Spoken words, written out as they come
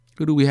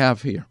Who do we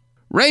have here?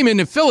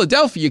 Raymond in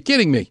Philadelphia. You're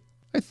kidding me.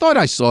 I thought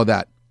I saw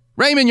that.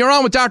 Raymond, you're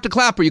on with Dr.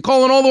 Clapper. You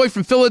calling all the way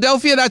from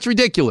Philadelphia? That's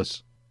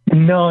ridiculous.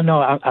 No,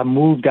 I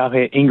moved out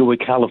here in Inglewood,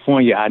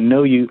 California. I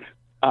know you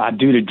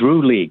do the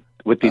Drew League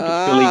with the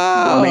Philly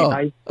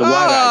Ice, the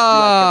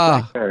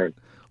water ice.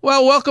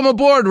 Well, welcome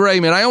aboard,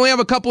 Raymond. I only have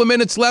a couple of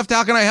minutes left.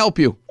 How can I help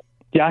you?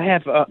 Yeah, I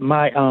have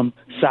my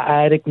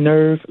sciatic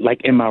nerve,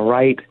 like in my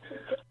right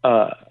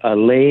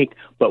leg.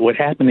 But what's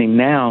happening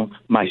now,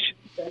 my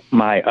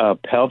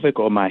pelvic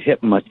or my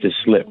hip must have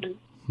slipped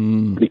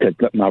because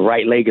my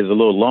right leg is a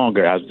little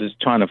longer. I was just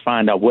trying to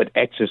find out what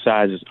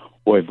exercises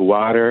or if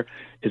water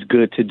is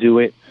good to do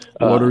it.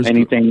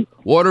 Anything.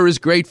 Water is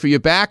great for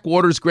your back.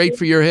 Water is great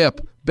for your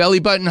hip. Belly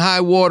button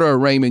high water,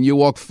 Raymond. You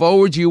walk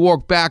forwards, you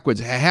walk backwards.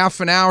 Half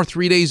an hour,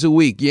 3 days a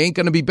week. You ain't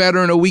going to be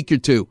better in a week or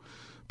two,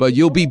 but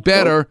you'll be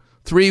better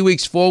 3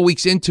 weeks, 4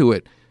 weeks into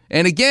it.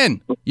 And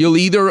again, you'll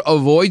either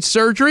avoid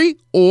surgery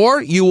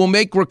or you will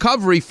make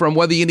recovery from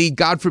whether you need,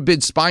 God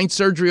forbid, spine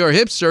surgery or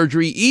hip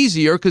surgery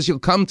easier because you'll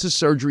come to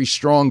surgery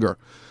stronger.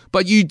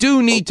 But you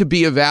do need to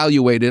be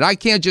evaluated. I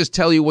can't just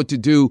tell you what to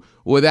do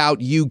without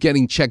you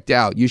getting checked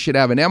out. You should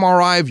have an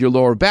MRI of your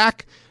lower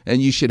back,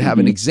 and you should have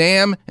an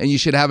exam, and you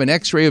should have an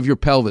x-ray of your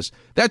pelvis.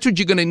 That's what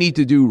you're going to need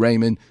to do,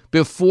 Raymond,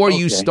 before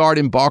you start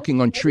embarking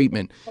on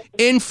treatment.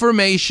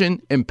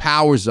 Information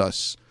empowers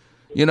us.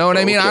 You know what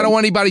I mean? I don't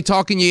want anybody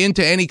talking you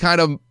into any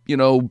kind of,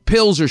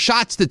 pills or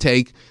shots to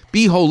take.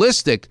 Be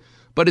holistic.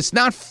 But it's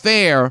not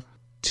fair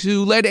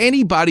to let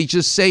anybody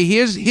just say,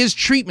 here's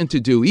treatment to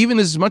do. Even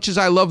as much as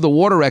I love the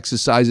water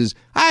exercises,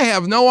 I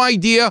have no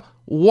idea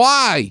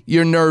why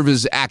your nerve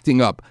is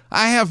acting up.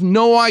 I have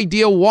no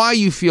idea why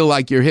you feel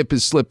like your hip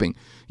is slipping.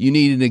 You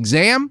need an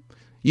exam.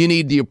 You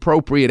need the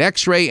appropriate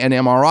x-ray and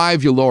MRI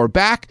of your lower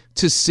back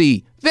to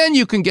see. Then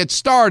you can get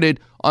started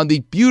on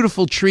the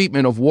beautiful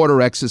treatment of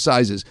water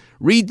exercises.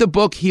 Read the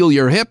book, Heal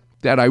Your Hip,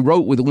 that I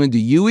wrote with Linda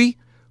Huey.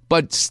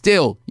 But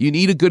still, you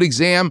need a good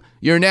exam.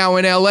 You're now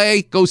in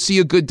L.A. Go see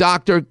a good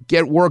doctor.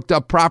 Get worked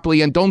up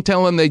properly. And don't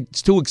tell them that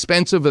it's too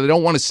expensive or they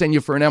don't want to send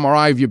you for an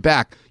MRI of your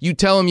back. You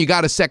tell them you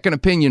got a second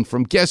opinion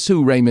from guess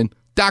who, Raymond?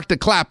 Dr.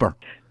 Clapper.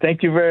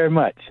 Thank you very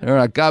much. All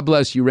right. God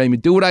bless you,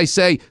 Raymond. Do what I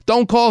say.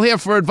 Don't call here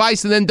for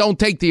advice and then don't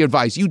take the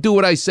advice. You do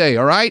what I say,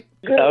 all right?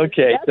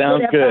 Okay.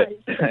 Sounds good.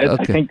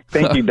 Okay.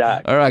 Thank you,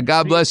 Doc. All right.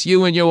 God bless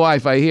you and your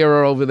wife. I hear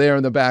her over there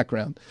in the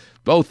background.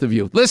 Both of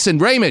you. Listen,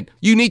 Raymond,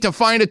 you need to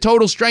find a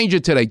total stranger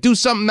today. Do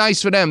something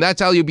nice for them.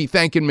 That's how you'll be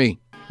thanking me.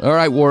 All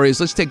right, Warriors,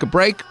 let's take a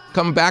break.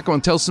 Coming back, I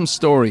want to tell some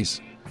stories.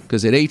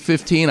 Because at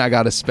 8:15, I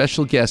got a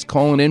special guest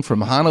calling in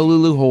from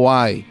Honolulu,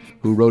 Hawaii,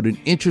 who wrote an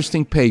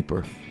interesting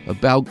paper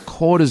about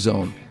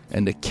cortisone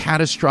and the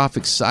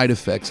catastrophic side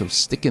effects of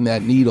sticking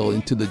that needle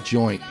into the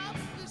joint.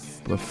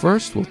 But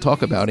first, we'll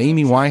talk about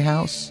Amy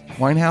Winehouse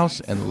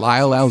and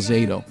Lyle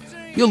Alzado.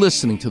 You're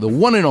listening to the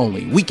one and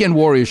only Weekend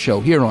Warrior Show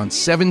here on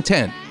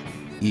 710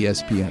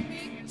 ESPN.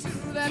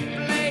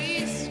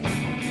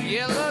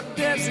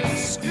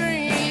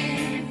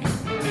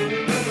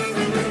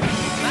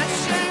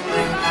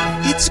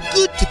 It's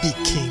good to be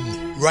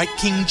king, right,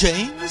 King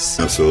James?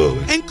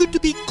 Absolutely. And good to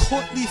be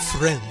courtly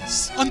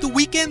friends on the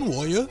Weekend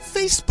Warrior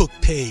Facebook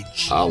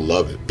page. I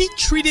love it. Be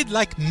treated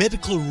like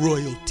medical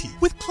royalty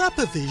with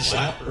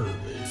Clappervision.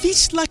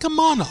 Feast like a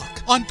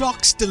monarch on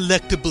Doc's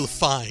delectable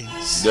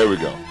finds. There we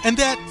go. And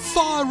that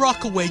far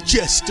rockaway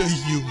jester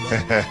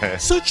humor.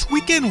 Search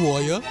Weekend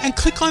Warrior and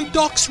click on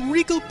Doc's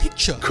regal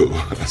picture. Cool.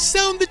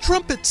 Sound the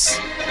trumpets.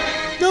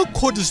 No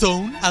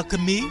cortisone,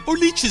 alchemy, or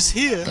leeches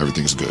here.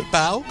 Everything's good.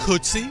 Bow,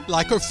 curtsy,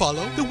 like or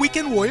follow the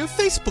Weekend Warrior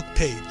Facebook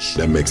page.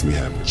 That makes me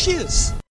happy. Cheers.